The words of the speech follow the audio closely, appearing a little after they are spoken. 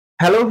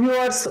Hello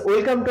viewers,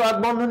 welcome to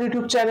Earthbondhon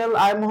YouTube channel.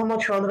 I am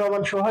Mohammad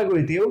Rahman Shohag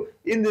with you.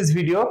 In this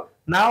video,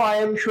 now I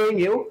am showing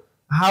you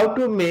how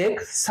to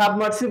make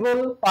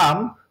submersible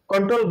pump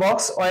control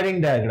box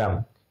wiring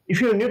diagram.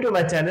 If you are new to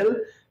my channel,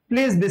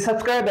 please be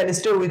subscribed and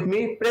stay with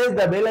me. Press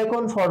the bell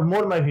icon for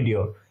more my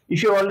video.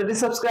 If you already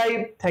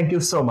subscribed, thank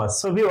you so much.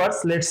 So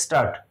viewers, let's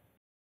start.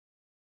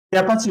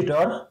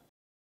 Capacitor,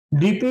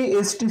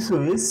 DP-ST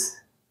switch,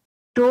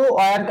 2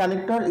 wire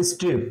connector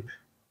strip,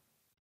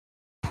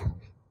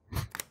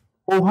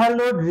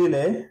 overload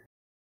relay,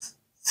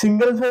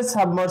 single phase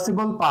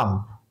submersible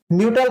pump,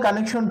 neutral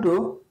connection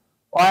to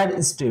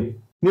wire strip,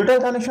 neutral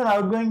connection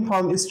outgoing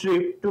from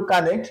strip to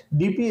connect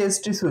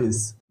DP-ST switch,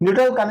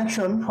 neutral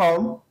connection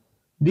from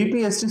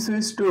DP-ST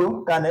switch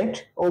to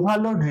connect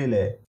overload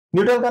relay,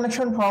 neutral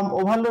connection from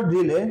overload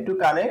relay to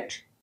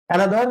connect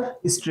another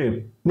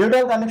strip,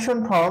 neutral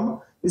connection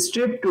from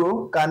strip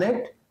to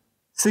connect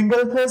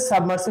single phase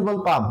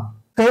submersible pump,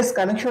 phase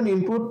connection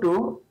input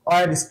to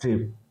wire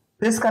strip,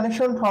 phase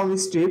connection from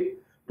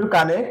strip to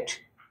connect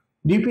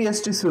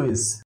DP-ST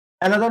switch,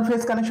 another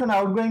phase connection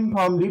outgoing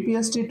from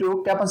DP-ST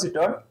to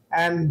capacitor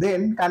and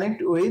then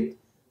connect with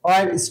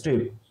wire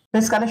strip,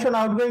 phase connection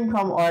outgoing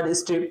from wire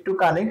strip to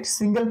connect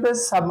single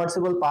phase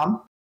submersible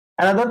pump,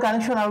 another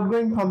connection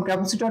outgoing from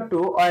capacitor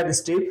to wire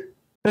strip,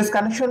 phase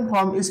connection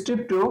from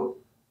strip to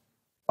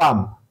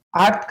pump,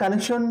 earth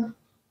connection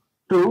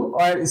to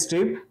wire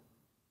strip,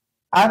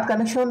 earth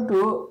connection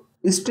to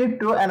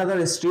strip to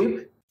another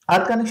strip,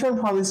 earth connection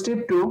from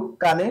strip to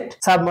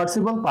connect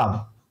submersible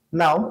pump.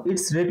 Now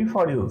it's ready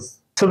for use.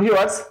 So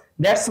viewers,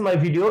 that's my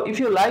video. If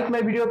you like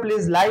my video,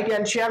 please like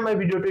and share my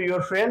video to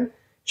your friend.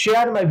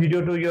 Share my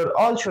video to your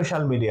all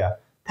social media.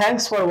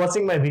 Thanks for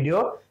watching my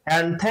video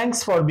and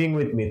thanks for being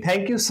with me.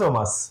 Thank you so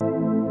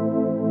much.